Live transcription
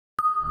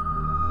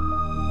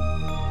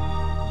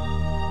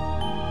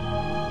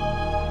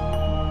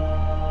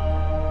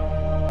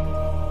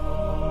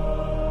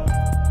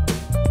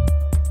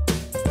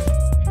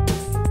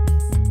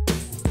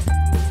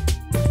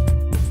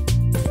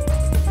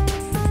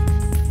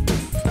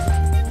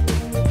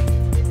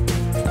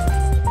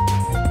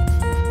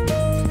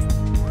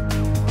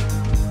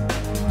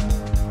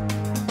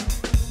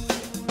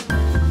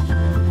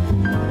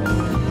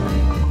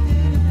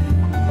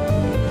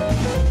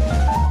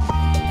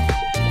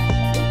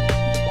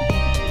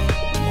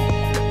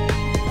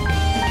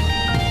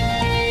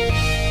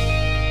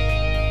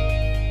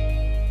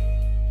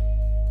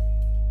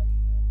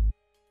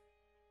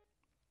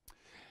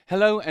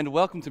Hello and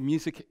welcome to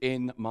Music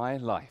in My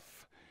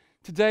Life.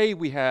 Today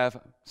we have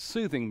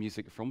soothing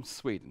music from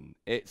Sweden.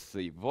 It's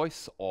the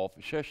voice of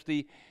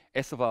Kersti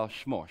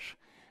Esseval-Schmors,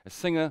 a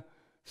singer,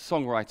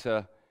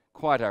 songwriter,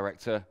 choir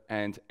director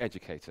and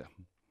educator.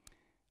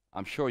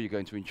 I'm sure you're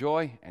going to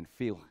enjoy and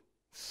feel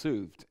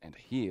soothed and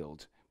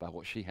healed by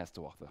what she has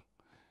to offer.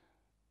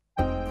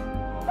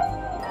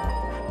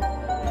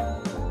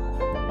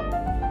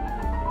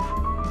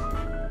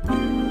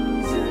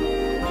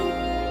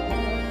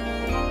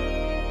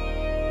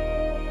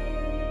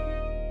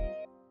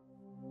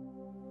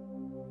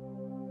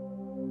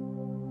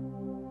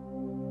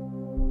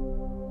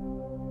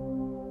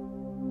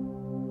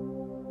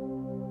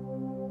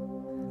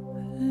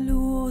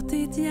 Låt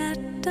ditt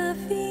hjärta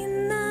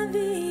finna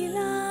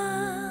vila,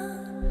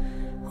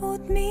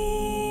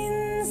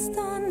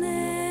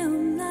 åtminstone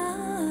om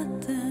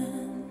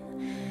natten.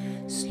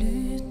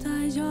 Sluta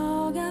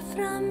jaga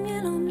fram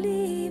genom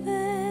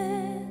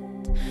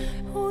livet,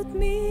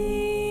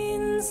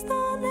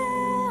 åtminstone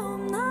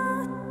om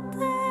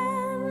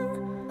natten.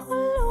 Och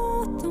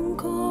låt dem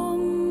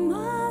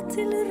komma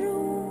till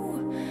ro,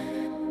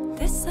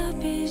 dessa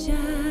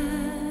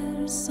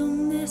begär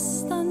som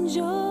nästan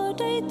gör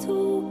dig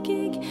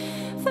tokig.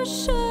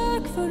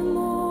 Försök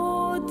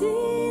förmå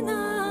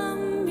dina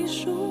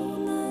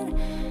ambitioner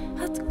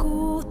att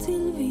gå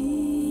till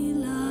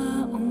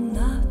vila om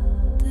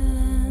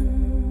natten.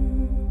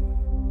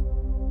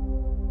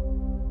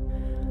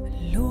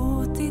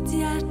 Låt ditt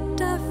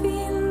hjärta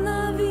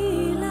finna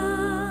vila,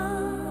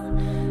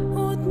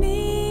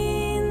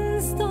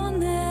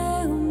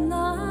 åtminstone om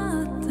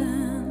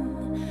natten.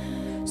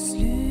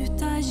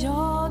 Sluta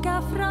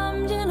jaga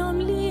fram genom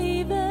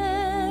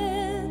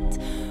livet,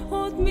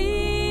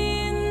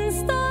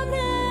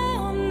 åtminstone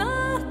om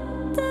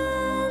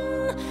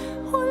natten.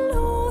 Och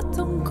låt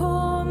dem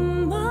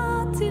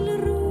komma till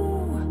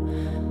ro,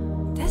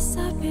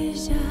 dessa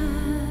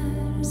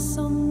begär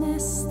som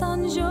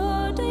nästan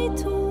gör dig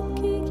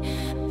tokig.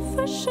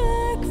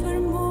 Försök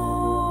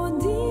förmå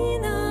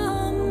dina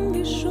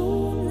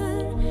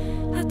ambitioner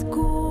att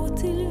gå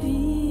till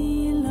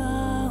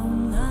vila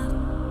om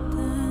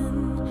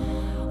natten,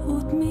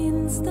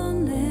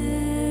 åtminstone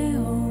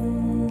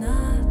om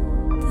natten.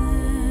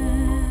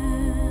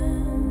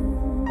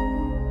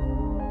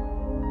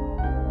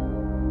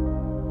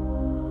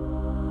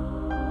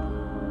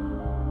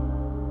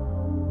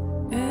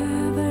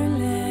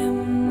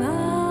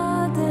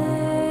 Överlämna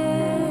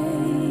dig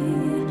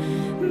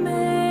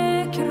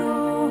med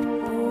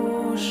kropp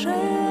och själ.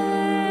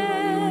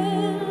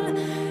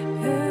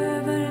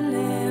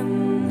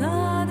 Överlämna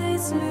dig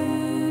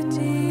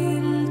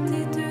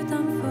slutgiltigt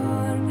utan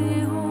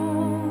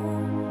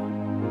förbehåll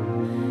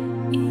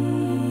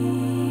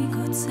i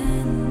Guds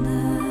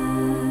händer.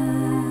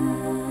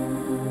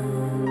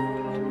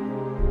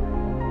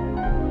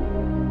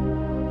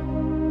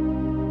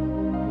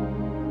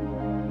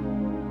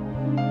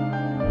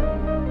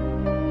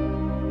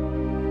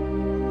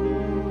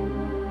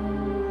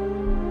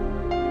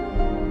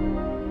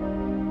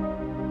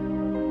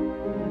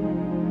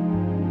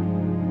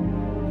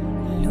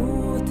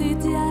 Låt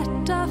ditt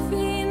hjärta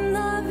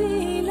finna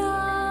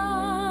vila,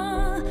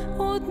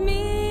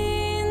 åtminstone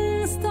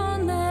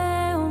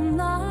om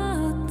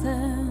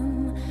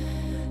natten.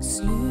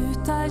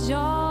 Sluta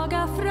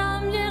jaga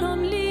fram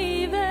genom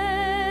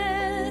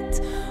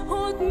livet,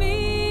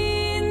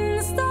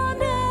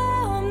 åtminstone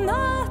om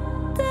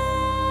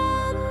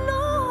natten.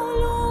 Och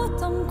låt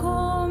dem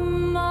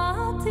komma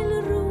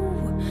till ro,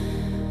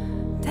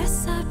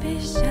 dessa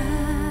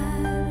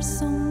begär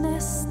som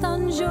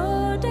nästan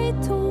gör dig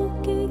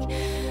tokig.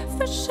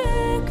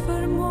 Försök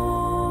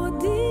förmå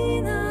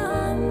dina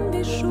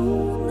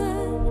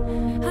ambitioner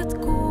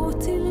att gå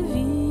till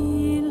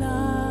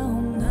vila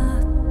om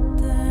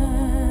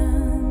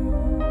natten,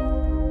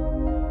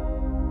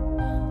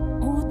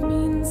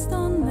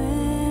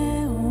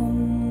 åtminstone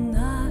om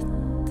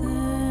natten.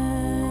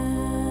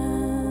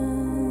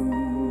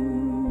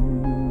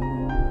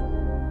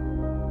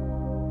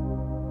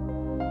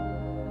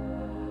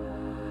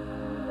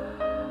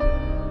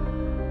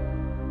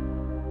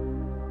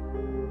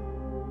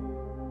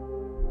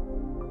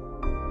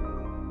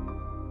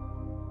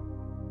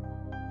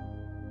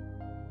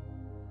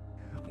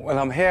 Well,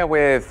 I'm here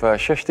with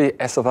Kersti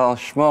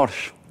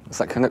Esseval-Schmors. Is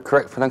that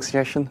correct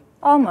pronunciation?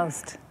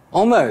 Almost.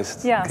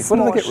 Almost? Yeah, Okay, what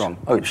did I get Schmors. wrong?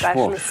 Oh, It's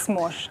actually Schmors.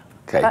 Schmors.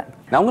 Okay, But-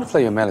 now I'm going to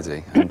play you a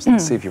melody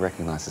and see if you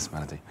recognize this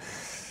melody.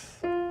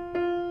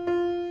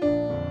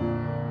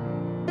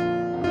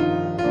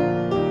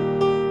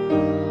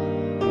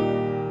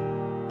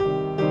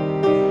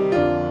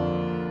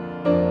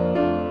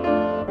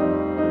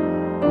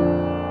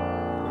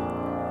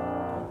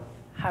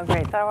 How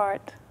great thou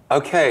art.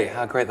 Okay,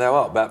 how great thou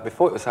art. But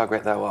before it was how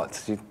great thou art,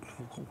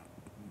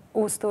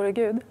 O store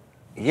Gud.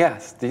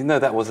 yes, do you know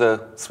that was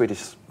a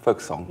Swedish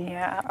folk song?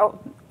 Yeah. Oh,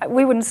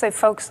 we wouldn't say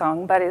folk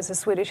song, but it's a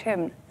Swedish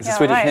hymn. It's a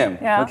Swedish hymn?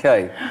 Yeah.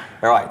 Okay.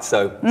 All right,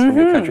 so it's from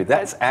your country.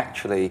 That's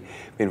actually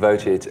been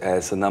voted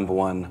as the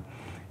 #1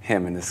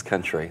 hymn in this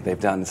country. They've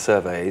done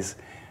surveys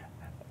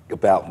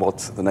about what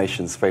the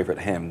nation's favourite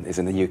hymn is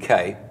in the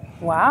UK.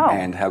 Wow.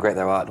 And how great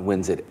their art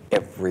wins it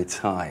every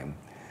time.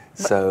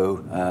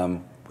 So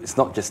it's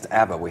not just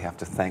ABBA we have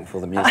to thank for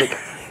the music,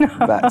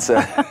 but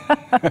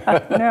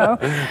No.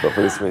 but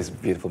for this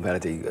beautiful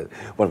melody,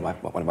 one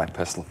of my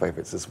personal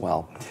favourites as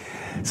well.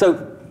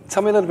 So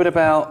tell me a little bit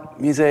about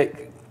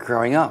music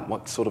growing up.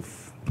 What sort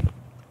of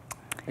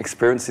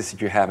experiences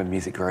did you have in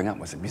music growing up?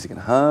 Was it music at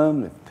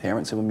home?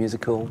 Parents who were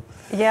musical?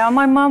 Yeah,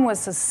 my mom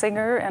was a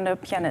singer and a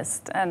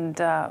pianist, and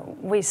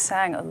we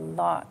sang a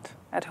lot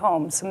at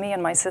home. So me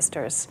and my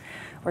sisters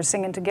were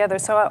singing together.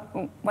 So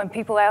when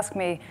people ask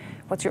me,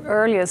 what's your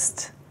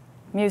earliest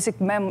music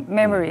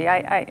memory,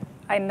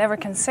 I never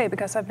can say,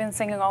 because I've been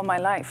singing all my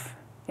life.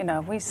 You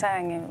know, we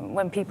sang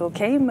when people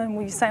came and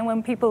we sang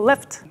when people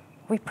left.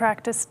 We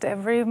practiced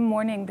every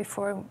morning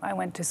before I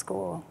went to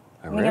school.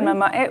 Oh, Me and my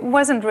mom, it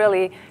wasn't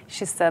really,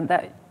 she said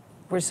that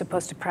we're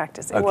supposed to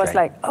practice. It was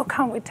like, oh,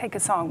 can't we take a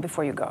song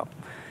before you go?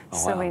 Oh,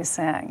 so wow. we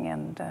sang,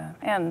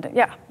 and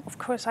yeah, of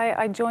course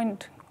I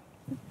joined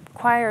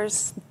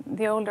choirs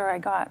the older I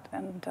got,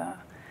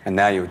 And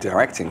now you're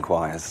directing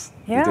choirs.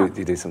 Yeah.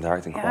 You do some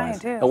directing Yeah, choirs. I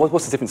do. And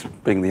what's the difference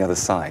being the other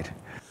side?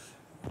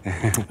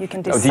 you can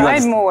Oh,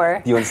 decide more.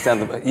 Do you understand?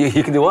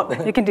 You can do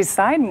what? You can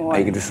decide more. Oh,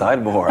 you can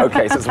decide more.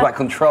 Okay, so it's about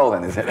control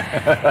then, is it?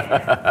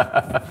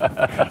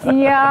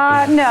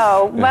 Yeah,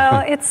 no.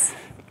 Well, it's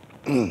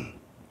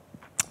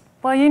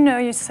well, you know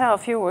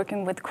yourself. You're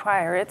working with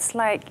choir. It's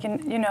like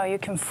you know you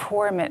can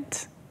form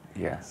it,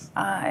 Yes.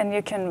 and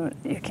you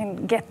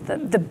can get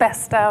the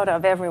best out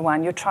of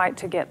everyone. You try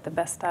to get the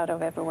best out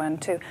of everyone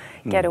to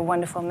get a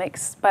wonderful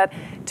mix. But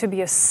to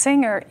be a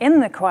singer in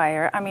the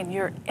choir, I mean,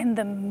 you're in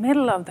the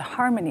middle of the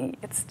harmony.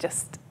 It's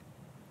just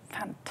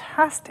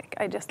fantastic.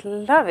 I just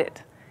love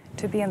it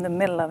to be in the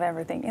middle of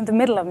everything, in the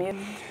middle of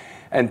music.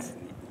 And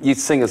you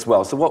sing as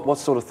well. So what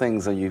sort of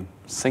things are you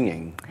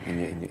singing?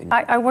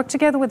 I work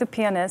together with a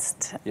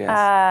pianist, Yes.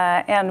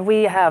 and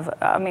we have,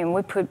 I mean,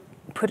 we put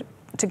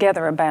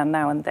together a band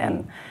now and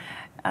then.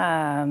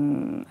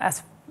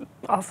 As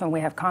often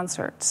we have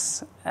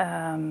concerts.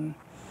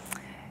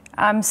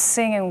 I'm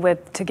singing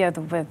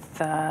together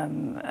with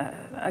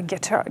a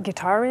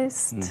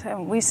guitarist.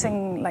 And we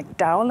sing like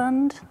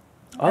Dowland,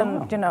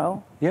 and you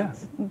know,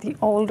 Yes. the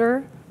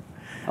older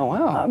Oh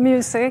wow.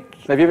 music.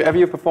 Have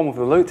you performed with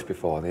the lute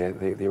before?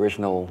 The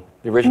original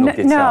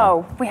guitar?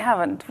 No, we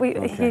haven't.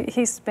 Okay.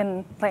 He's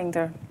been playing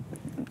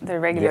the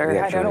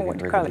regular. I don't know what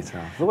to call it.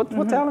 Guitar. So what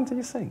Dowland did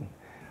you sing?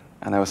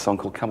 I know a song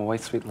called "Come Away,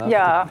 Sweet Love."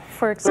 Yeah,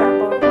 for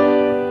example.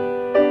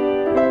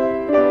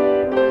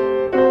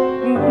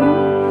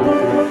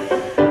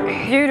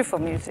 Beautiful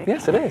music.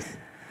 Yes, it is.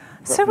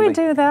 So we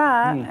do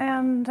that,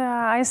 and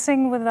I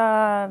sing with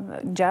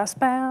a jazz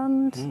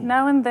band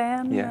now and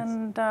then, Yes.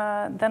 and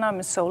then I'm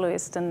a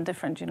soloist in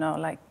different, you know,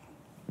 like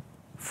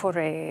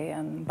Fauré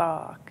and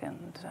Bach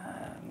and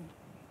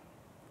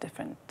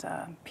different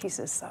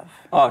pieces of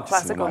Just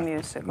classical some of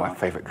music. My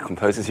favourite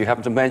composers you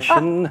happen to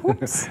mention.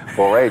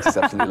 Fauré, just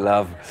absolutely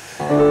love.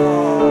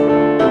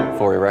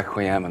 Fauré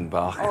Requiem and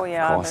Bach. Oh,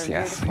 yeah, of course, they're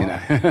yes.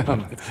 beautiful. You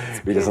know,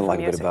 who doesn't like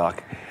a bit of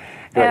Bach?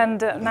 Great.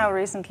 And now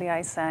recently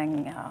I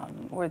sang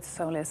with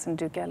soloist in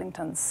Duke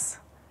Ellington's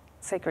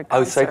Sacred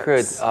Oh, Concerts.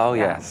 Sacred. Oh,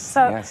 Yeah. yes.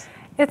 So yes.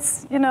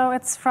 it's, you know,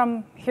 it's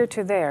from here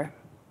to there.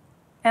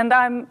 And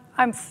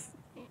I'm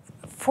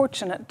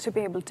fortunate to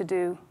be able to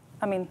do,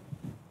 I mean,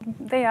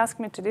 they asked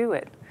me to do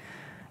it.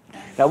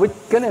 Now we're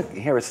going to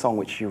hear a song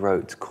which you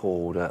wrote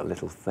called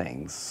 "Little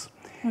Things,"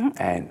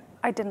 and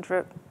I didn't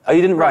write. oh,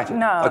 you didn't write it?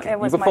 No, okay. it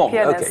was you my performed it.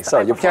 pianist. Okay,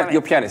 sorry, I performed it.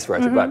 your pianist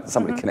wrote it, but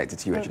somebody connected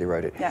to you actually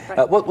wrote it. Yeah,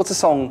 right. What's the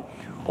song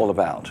all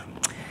about?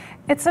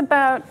 It's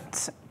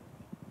about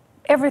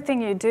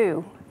everything you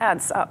do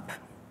adds up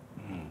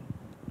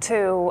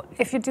to,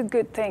 if you do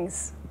good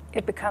things,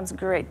 it becomes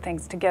great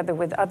things together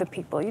with other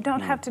people. You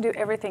don't have to do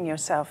everything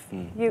yourself.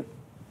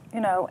 You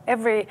know,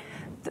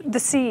 the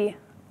sea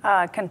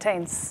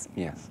contains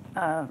Yes.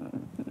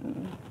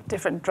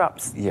 different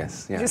drops.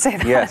 Yes. Did you say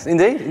that? Yes,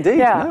 indeed.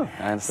 Yeah. No,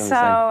 I understand So,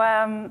 what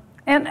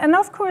you're saying. and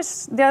of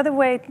course, the other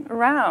way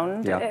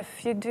around, Yeah.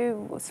 if you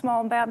do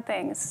small bad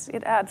things,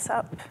 it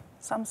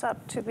sums up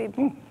to be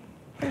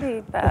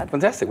pretty bad.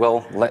 Fantastic.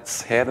 Well,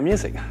 let's hear the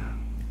music.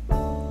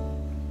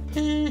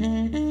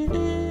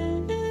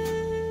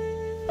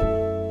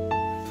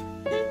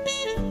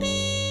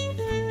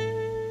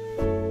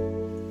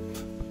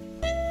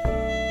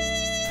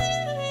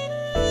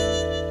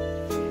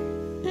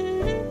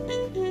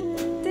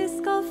 Det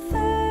ska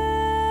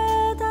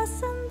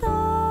födas en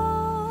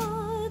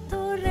dag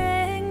då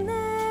regnet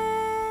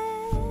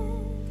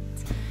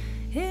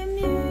är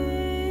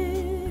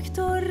mjukt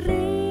och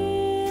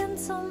rent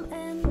som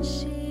en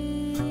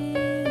kind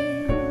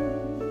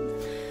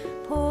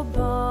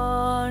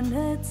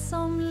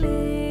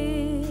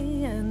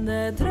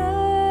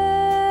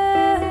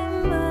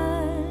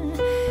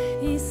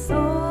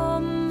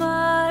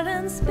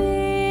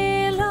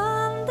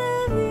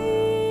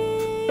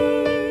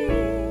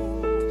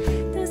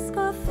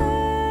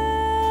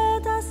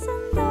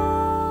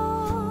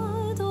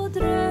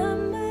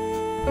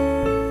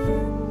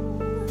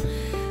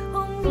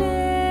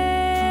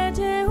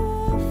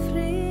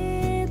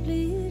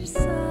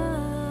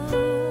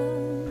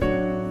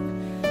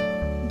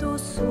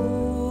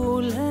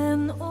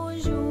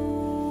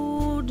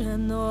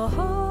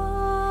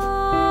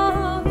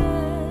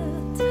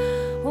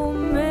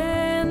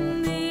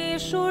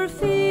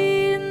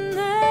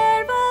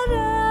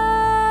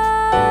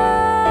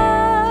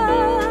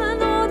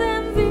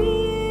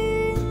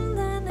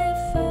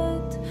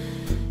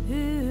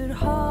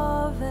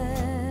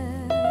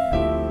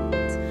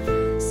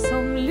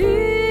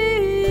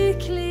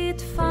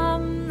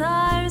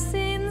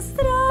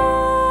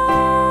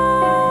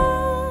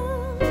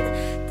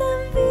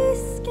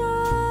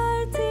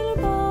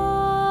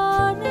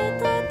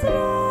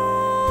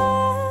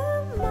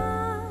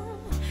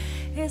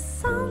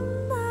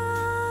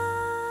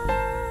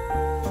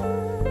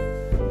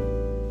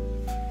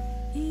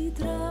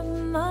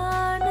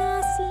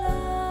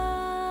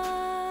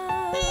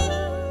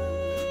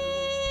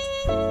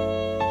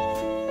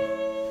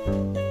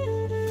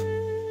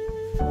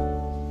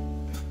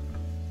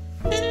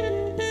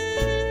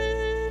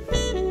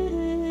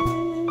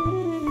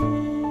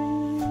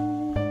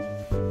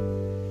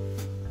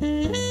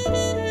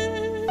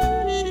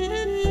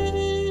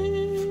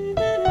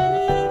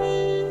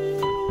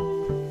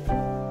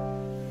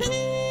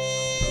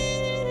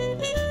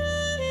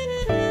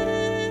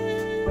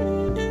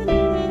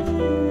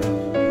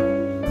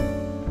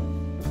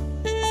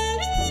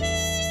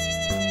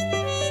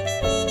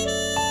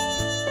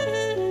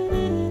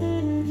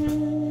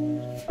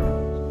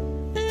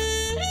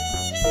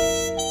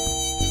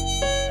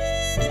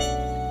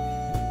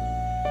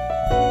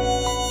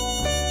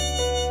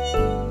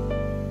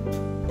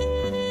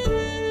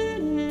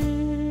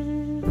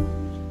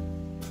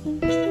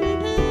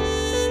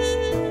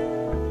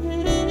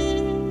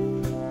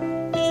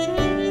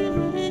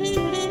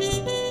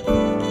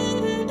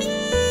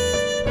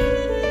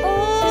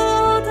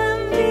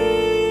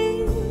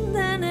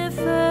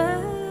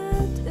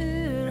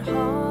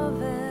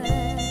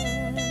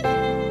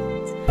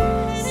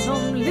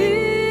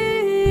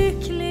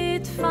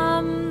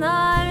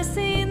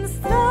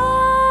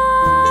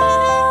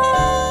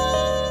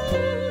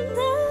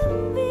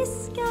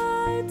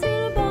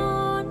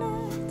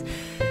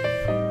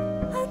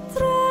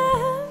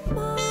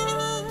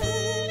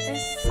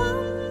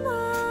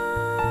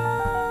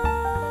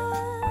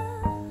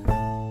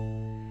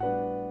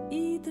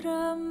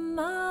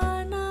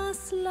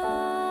drömmarnas land.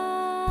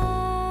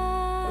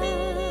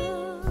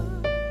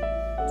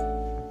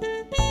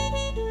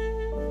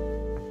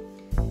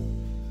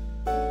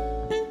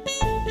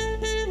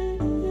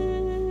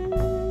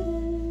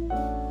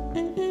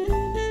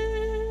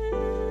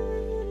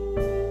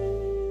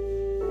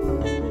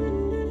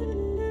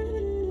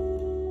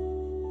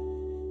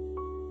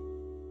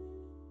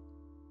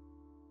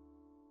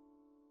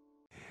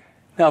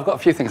 Now, I've got a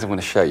few things I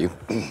want to show you,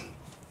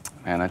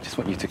 and I just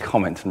want you to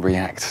comment and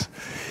react.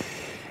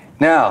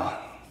 Now,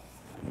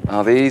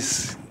 are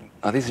these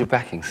your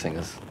backing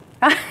singers?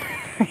 Do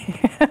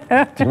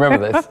you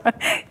remember this?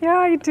 Yeah,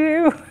 I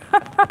do.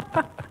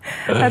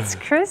 That's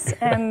Chris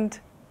and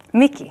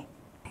Mickey.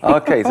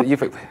 Okay, so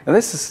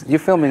you're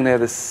filming near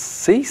the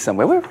sea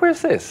somewhere.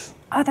 Where's this?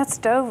 Oh, that's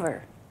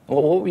Dover.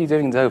 What were you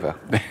doing in Dover?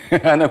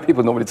 I know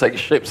people normally take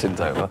ships in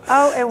Dover.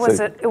 Oh,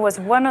 it was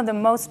one of the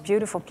most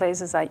beautiful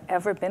places I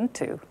ever been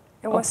to.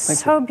 It was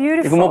so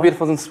beautiful. Even more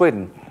beautiful than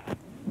Sweden.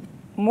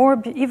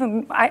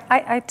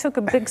 I took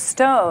a big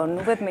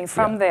stone with me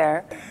from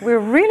there. We're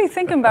really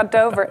thinking about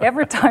Dover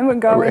every time we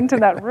go into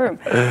that room.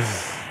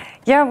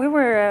 Yeah, we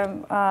were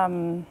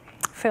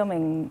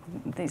filming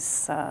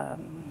these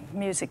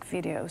music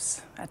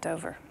videos at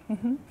Dover.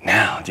 Mm-hmm.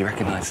 Now, do you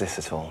recognize this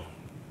at all?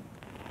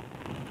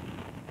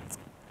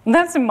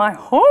 That's in my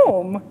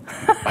home.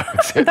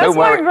 That's Don't my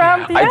worry.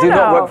 grand piano. I do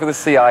not work for the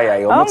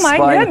CIA. I'm not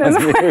spying on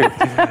you.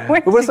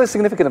 But what's so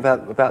significant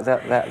about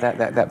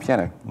that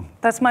piano?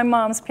 That's my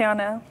mom's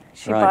piano.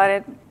 She bought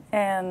it,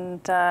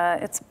 and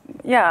that's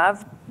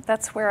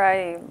where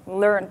I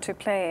learned to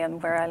play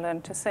and where I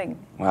learned to sing.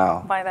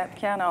 Wow. By that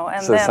piano,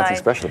 and so then there's something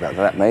special about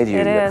that. That made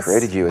you, that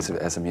created you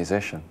as a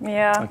musician.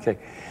 Yeah. Okay.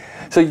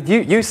 So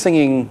you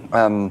singing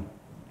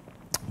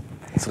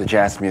sort of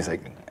jazz music.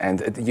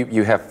 And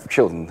you have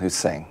children who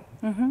sing.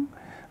 Mm-hmm.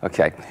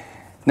 Okay.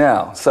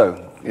 Now, so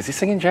is he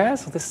singing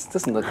jazz? This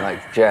doesn't look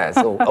like jazz.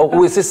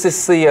 Is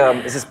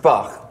this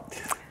Bach?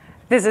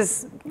 This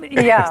is we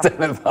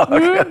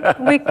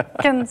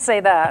can say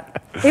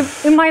that.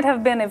 It might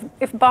have been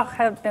if Bach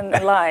had been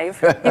alive.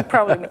 He'd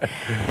probably be.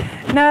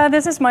 No,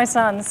 this is my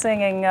son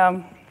singing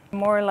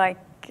more like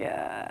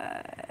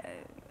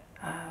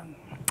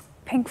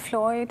Pink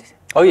Floyd.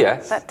 Oh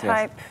yes. That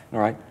type. Yes. All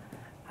right.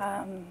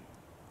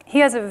 He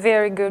has a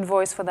very good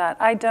voice for that.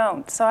 I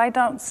don't. So I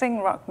don't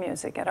sing rock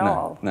music at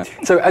all. No.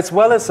 So as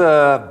well as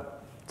a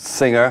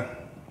singer,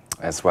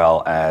 as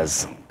well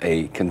as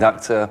a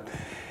conductor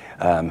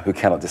who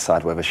cannot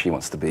decide whether she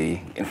wants to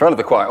be in front of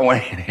the choir or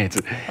in it,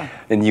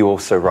 and you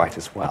also write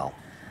as well.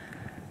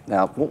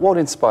 Now, what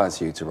inspires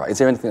you to write? Is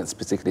there anything that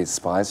particularly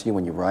inspires you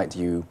when you write? Do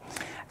you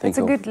think it's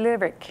a good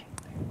lyric.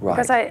 Right.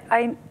 Because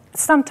I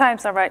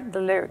sometimes I write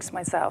the lyrics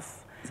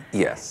myself.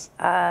 Yes.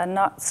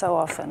 Not so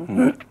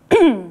often.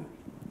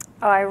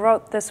 I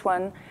wrote this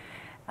one.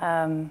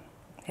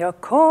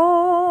 Jag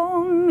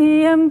kom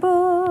I en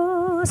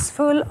buss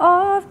full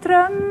av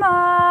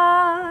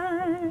drömmar.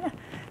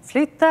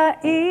 Flytta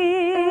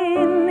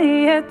in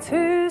I ett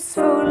hus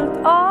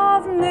fullt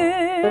av nu.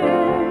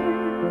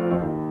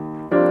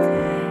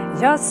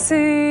 Jag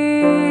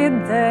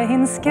sydde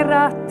in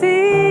skratt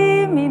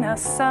I mina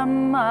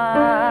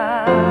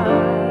sömmar.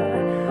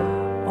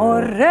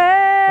 Och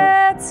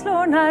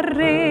rädslorna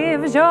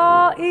rev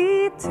jag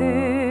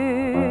itu.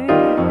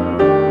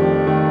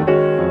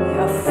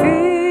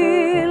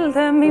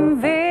 Fyllde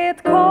min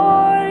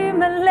vedkorg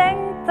med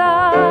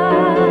längtan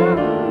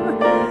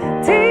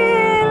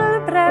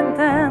till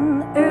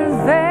bredden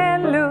ur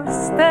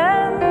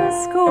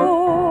vällustens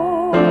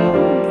skog.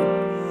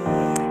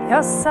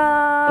 Jag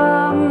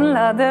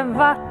samlade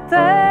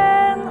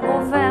vatten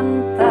och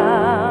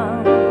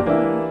väntan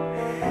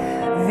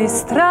vid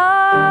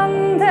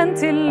stranden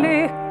till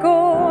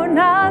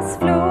lyckornas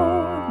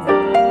flod.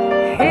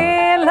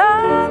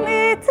 Hela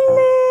mitt liv.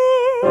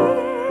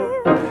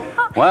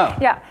 Wow.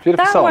 Yeah,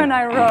 beautiful that song. one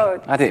I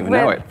wrote. I didn't even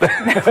know it.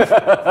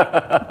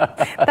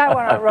 That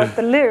one I wrote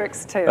the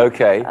lyrics to.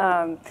 Okay.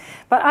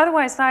 But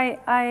otherwise, I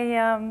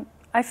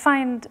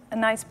find a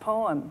nice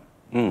poem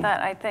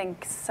that I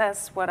think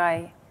says what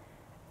I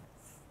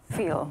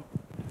feel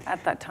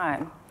at that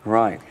time.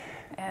 Right.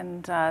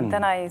 And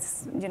then I,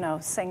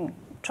 sing,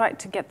 try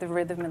to get the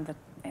rhythm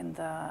in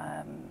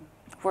the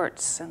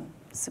words and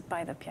sit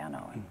by the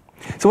piano.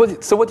 So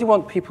what do you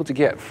want people to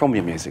get from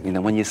your music?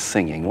 When you're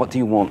singing, what do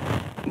you want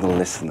the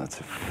listener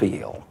to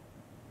feel?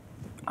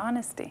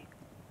 Honesty.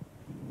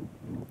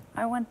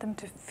 I want them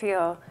to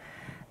feel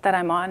that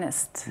I'm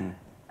honest.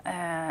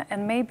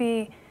 And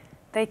maybe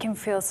they can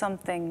feel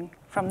something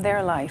from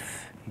their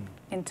life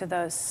into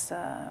those,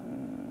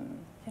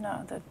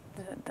 the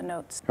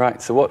notes. Right,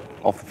 so what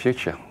of the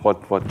future?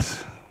 What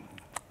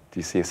do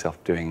you see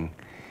yourself doing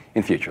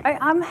in future?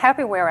 I'm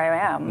happy where I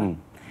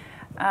am.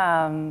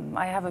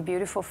 I have a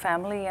beautiful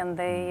family, and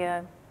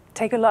they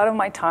take a lot of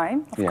my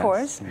time, of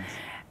course.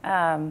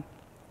 Yes.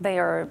 They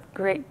are a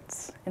great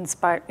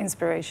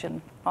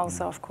inspiration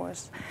also, of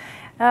course.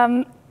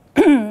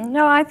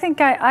 No, I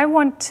think I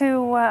want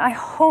to, I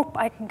hope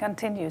I can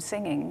continue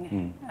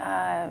singing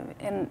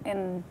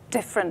in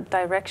different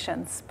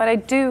directions. But I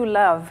do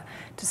love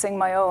to sing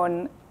my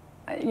own,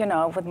 you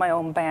know, with my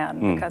own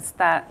band, because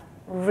that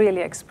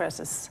really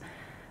expresses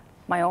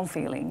my own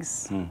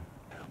feelings.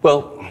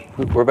 Well,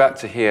 we're about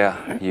to hear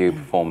you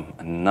perform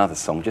another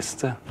song.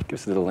 Just give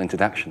us a little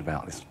introduction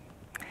about this.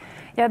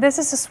 Yeah, this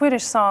is a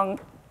Swedish song.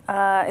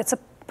 It's a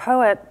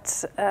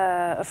poet,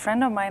 a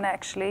friend of mine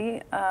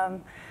actually,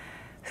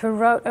 who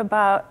wrote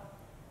about,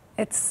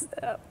 it's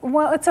a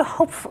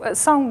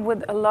song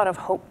with a lot of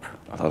hope.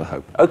 A lot of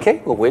hope.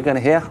 Okay, well, we're going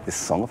to hear this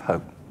song of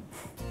hope.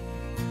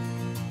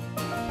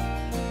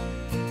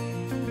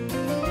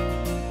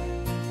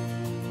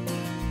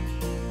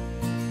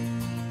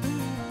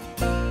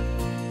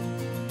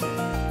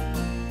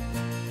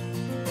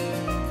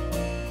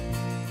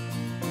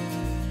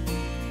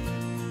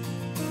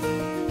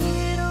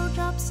 Little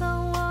drops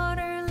of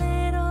water,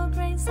 little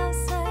grains of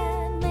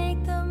sand,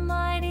 make the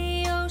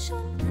mighty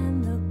ocean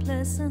and the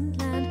pleasant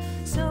land.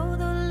 So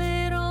the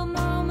little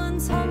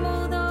moments,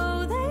 humble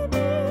though they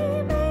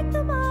be, make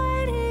the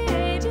mighty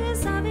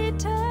ages of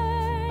eternity.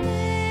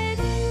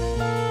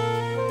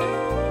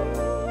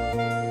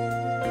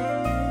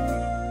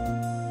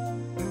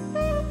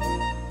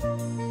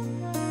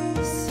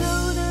 So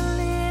the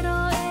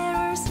little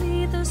errors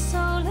lead the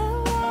soul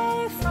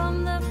away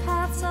from the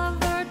paths of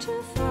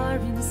virtue, far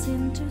in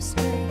sin to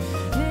stray.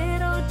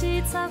 Little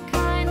deeds of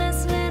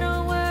kindness,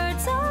 little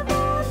words of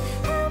love,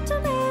 help to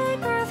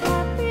make earth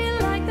happy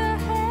like the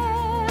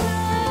heaven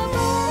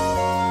above.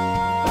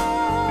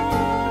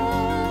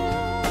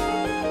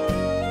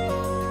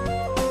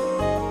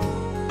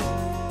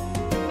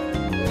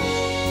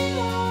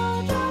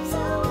 Little drops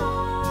of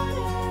water,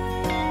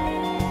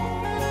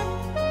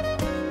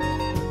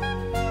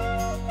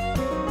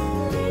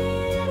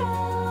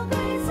 little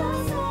grains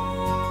of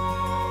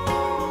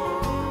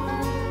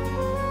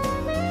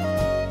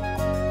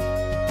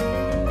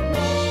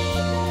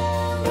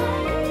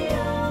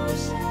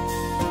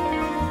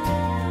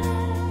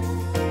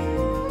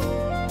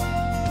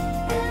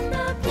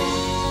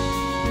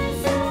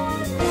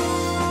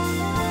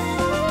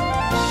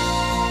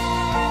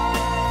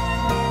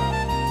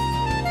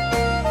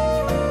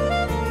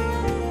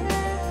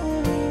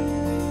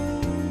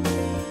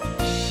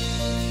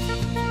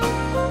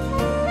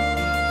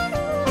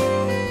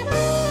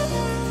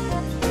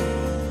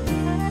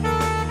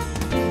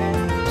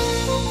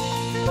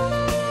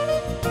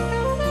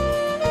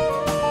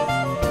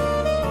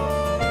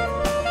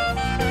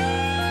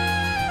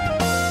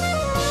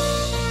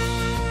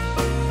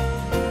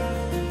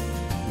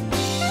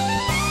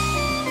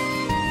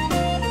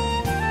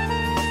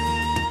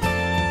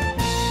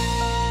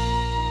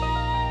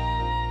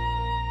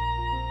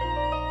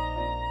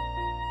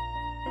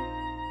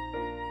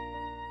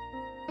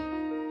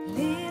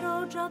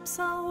Little drops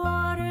of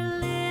water,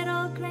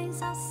 little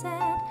grains of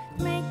sand,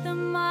 make the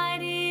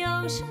mighty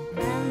ocean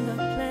and the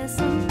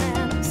pleasant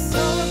land. So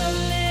the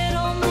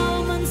little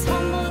moments,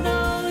 humble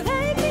though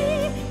they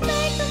be,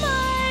 make the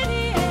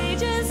mighty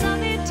ages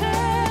of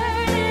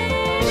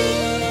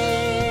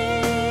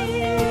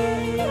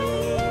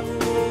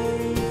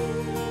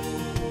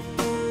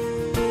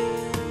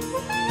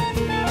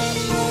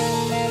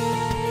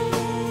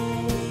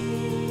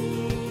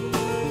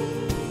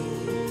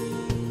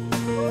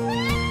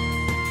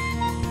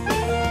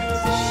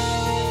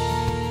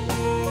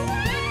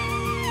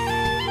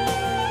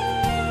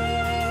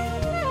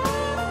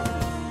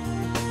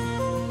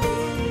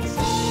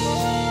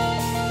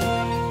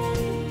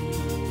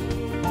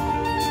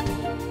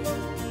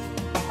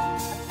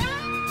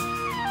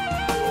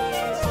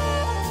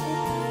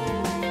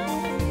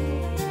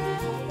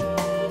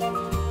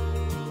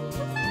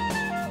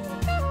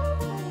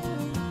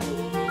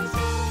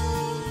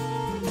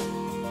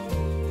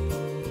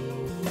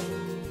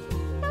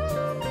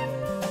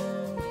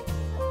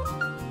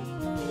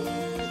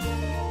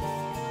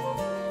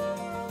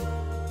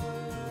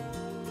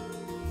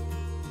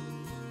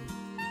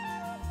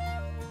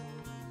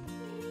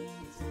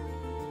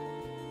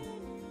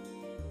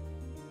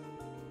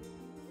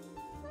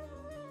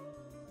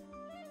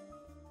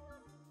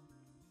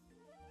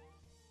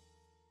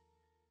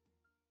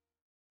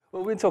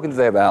Well, we're talking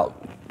today about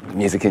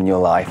music in your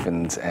life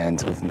and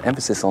with an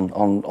emphasis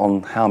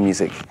on how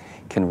music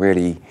can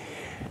really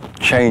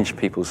change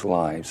people's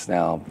lives.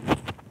 Now,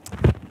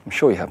 I'm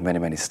sure you have many,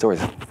 many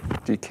stories.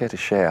 Do you care to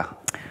share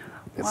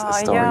a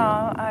story?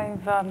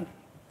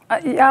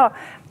 Yeah,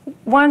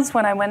 once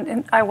when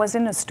I was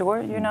in a store,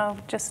 you know,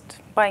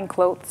 just buying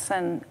clothes,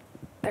 and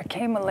there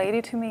came a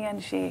lady to me,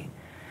 and she,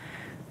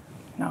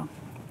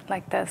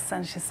 like this,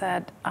 and she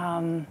said,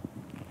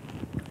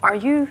 "Are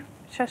you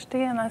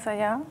Kersti?" And I said,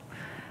 "Yeah."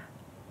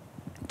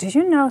 "Do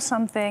you know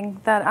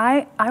something that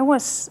I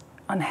was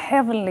on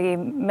heavy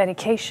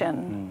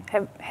medication,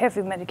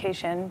 heavy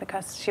medication,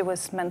 because she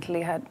was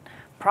mentally had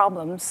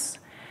problems,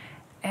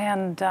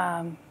 and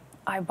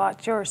I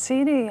bought your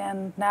CD,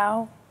 and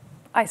now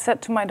I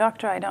said to my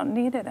doctor I don't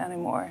need it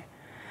anymore."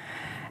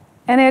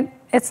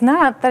 it's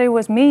not that it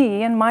was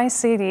me and my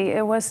CD,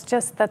 it was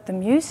just that the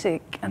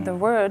music and the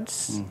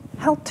words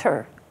helped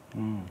her.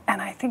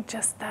 And I think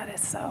just that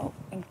is so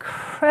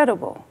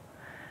incredible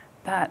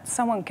that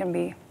someone can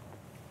be,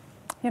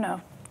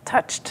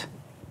 touched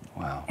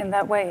in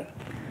that way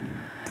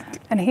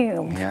and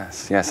healed.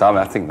 Yes,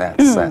 I think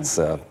that's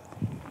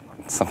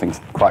something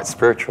quite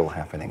spiritual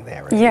happening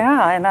there. Really.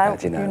 Yeah, and I,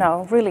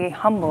 really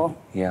humble.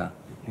 Yeah.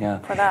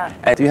 For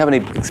that. Do you have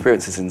any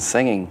experiences in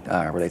singing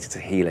related to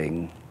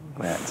healing?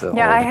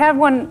 I had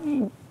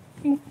one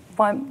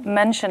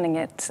mentioning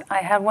it. I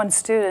had one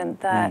student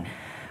that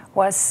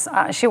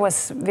she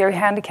was very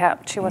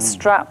handicapped. She was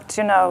strapped,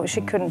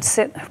 she couldn't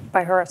sit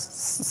by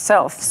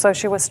herself, so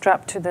she was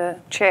strapped to the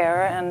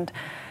chair, and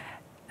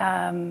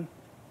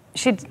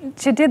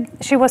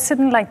she was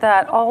sitting like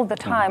that all the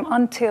time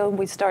until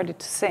we started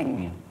to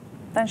sing.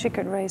 Then she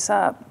could raise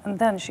up, and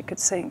then she could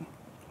sing.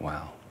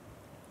 Wow.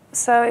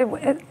 So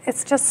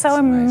it's just so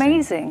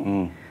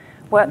amazing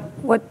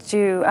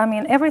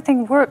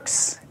everything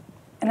works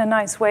in a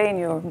nice way in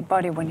your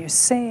body when you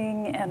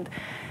sing, and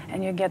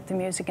you get the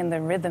music and the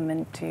rhythm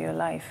into your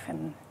life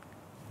and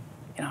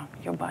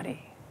your body.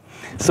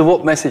 So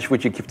what message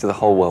would you give to the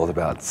whole world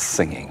about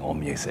singing or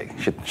music?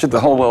 Should the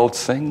whole world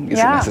sing? Is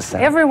it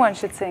necessary? Everyone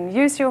should sing.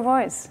 Use your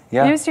voice.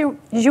 Yeah? Use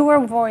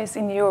your voice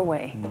in your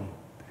way.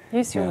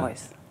 Use your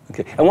voice.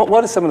 Okay. And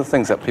what are some of the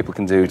things that people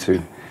can do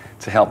to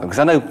help them? Because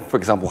I know, for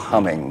example,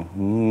 humming,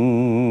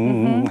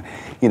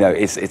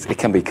 it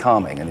can be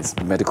calming,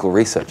 and medical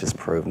research has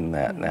proven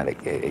that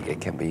it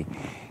can be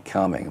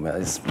calming.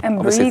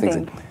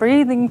 And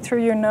breathing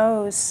through your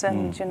nose,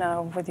 and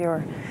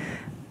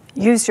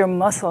use your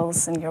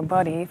muscles in your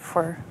body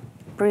for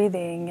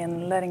breathing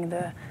and letting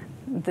the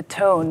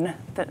tone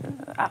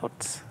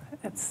out.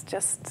 It's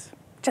just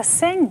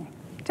sing.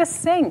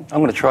 Just sing. I'm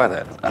going to try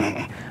that.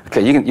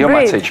 Okay, you're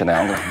my teacher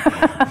now.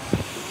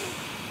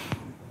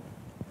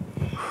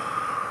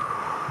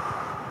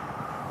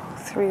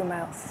 Through your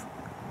mouth.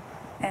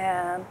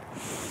 And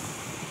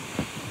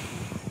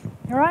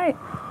you're right.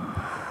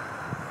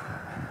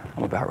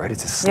 I'm about ready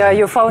to sleep. Yeah,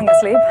 you're falling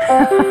asleep.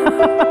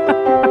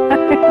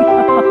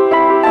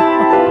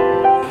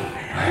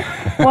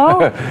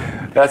 Well,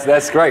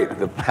 that's great.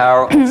 The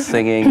power of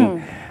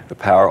singing, the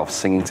power of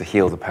singing to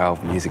heal, the power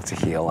of music to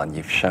heal, and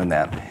you've shown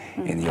that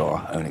in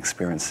your own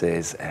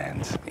experiences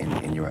and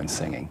in your own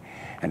singing.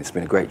 And it's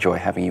been a great joy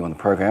having you on the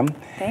program.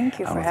 Thank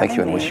you for having me. Thank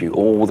you, and wish you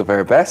all the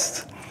very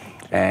best.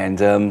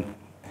 And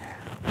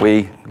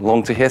we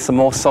long to hear some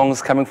more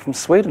songs coming from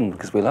Sweden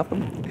because we love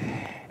them.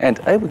 And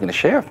we're going to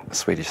share a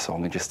Swedish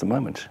song in just a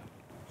moment.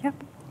 Yep.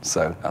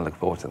 So I look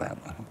forward to that.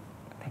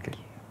 Thank you.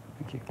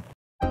 Thank you.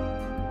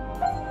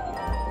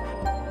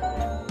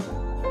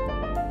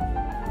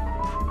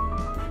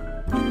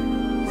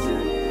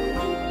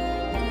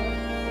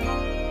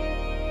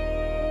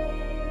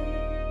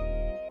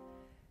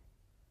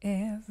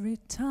 Every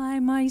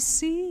time I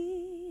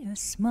see a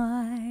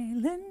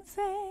smiling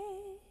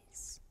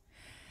face,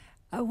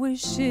 I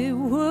wish it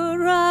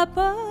were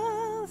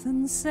above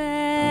and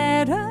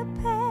set a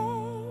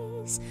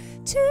pace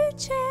to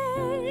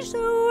change the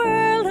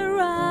world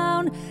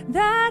around,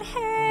 that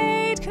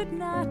hate could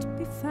not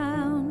be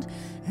found,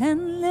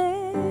 and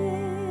left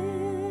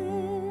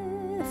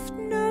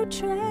no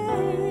trace.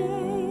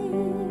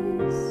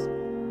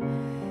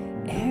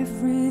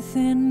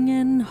 Everything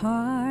in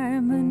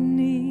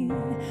harmony,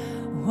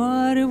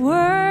 what a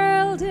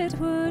world it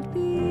would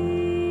be.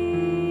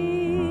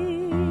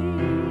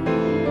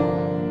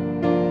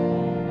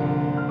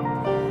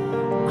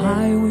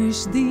 I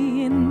wish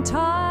the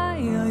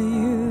entire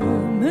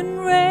human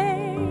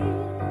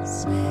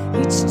race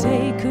each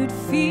day could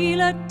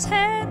feel a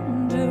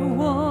tender,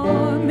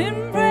 warm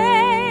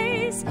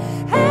embrace,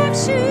 have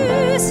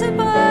shoes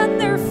upon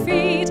their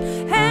feet,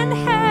 and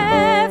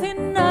have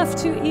enough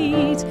to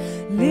eat,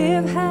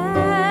 live happily.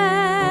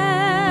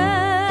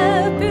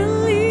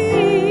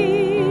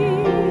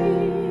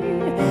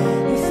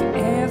 If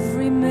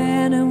every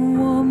man and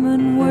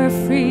woman were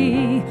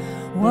free,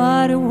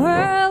 what a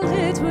world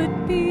it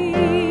would be.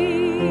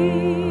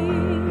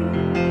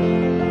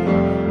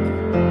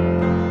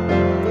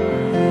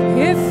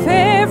 If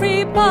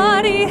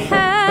everybody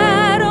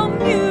had a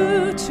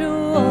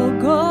mutual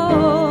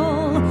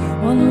goal,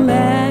 one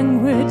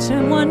language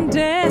and one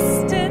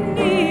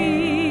destiny.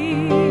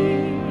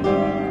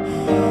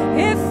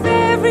 If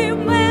every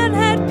man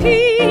had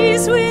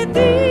peace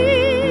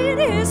within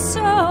his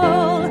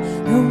soul,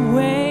 the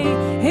way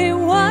it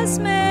was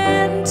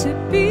meant to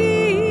be.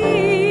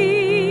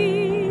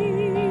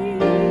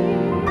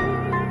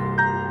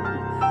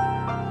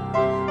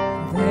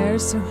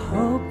 There's a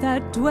hope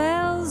that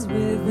dwells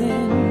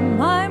within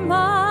my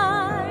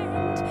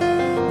mind,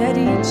 that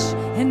each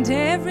and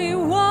every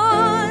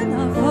one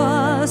of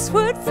us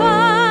would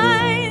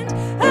find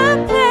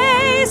a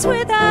place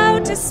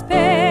without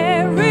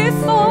despair,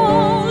 if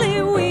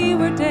only we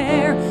were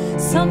there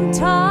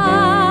sometime,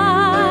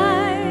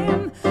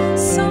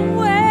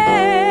 somewhere.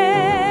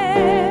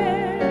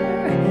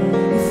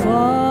 If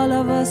all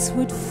of us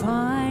would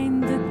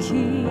find the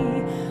key,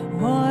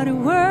 what a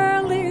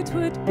world it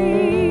would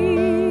be.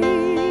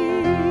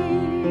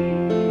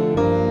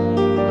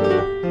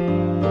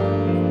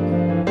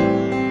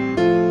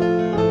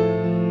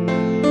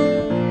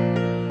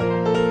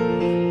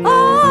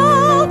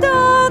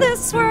 Although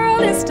this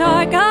world is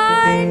dark,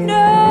 I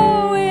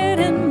know it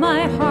in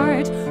my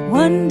heart.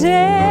 One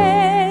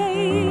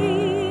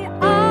day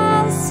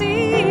I'll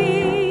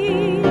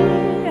see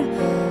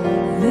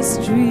this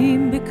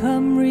dream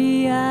become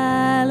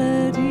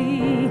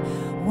reality.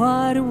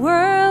 What a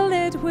world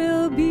it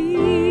will be.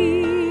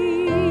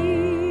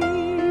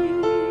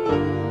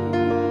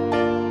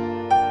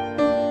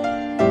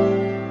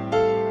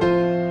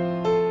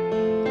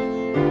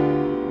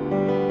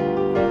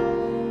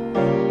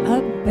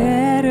 A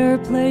better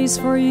place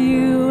for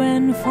you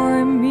and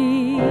for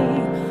me.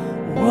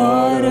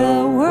 What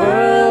a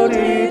world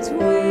it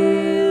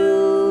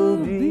will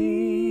be.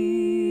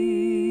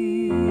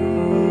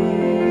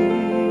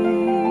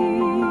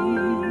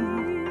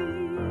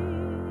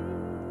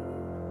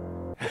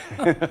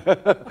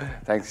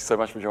 Thanks so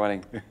much for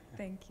joining.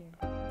 Thank you.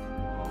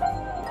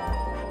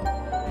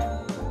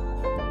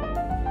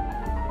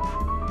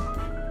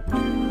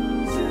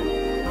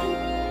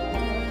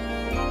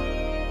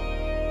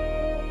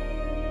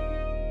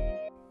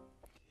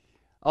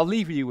 I'll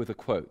leave you with a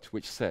quote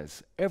which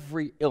says,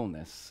 "Every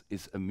illness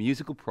is a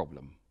musical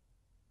problem.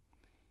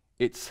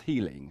 Its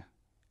healing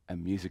a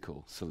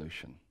musical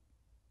solution."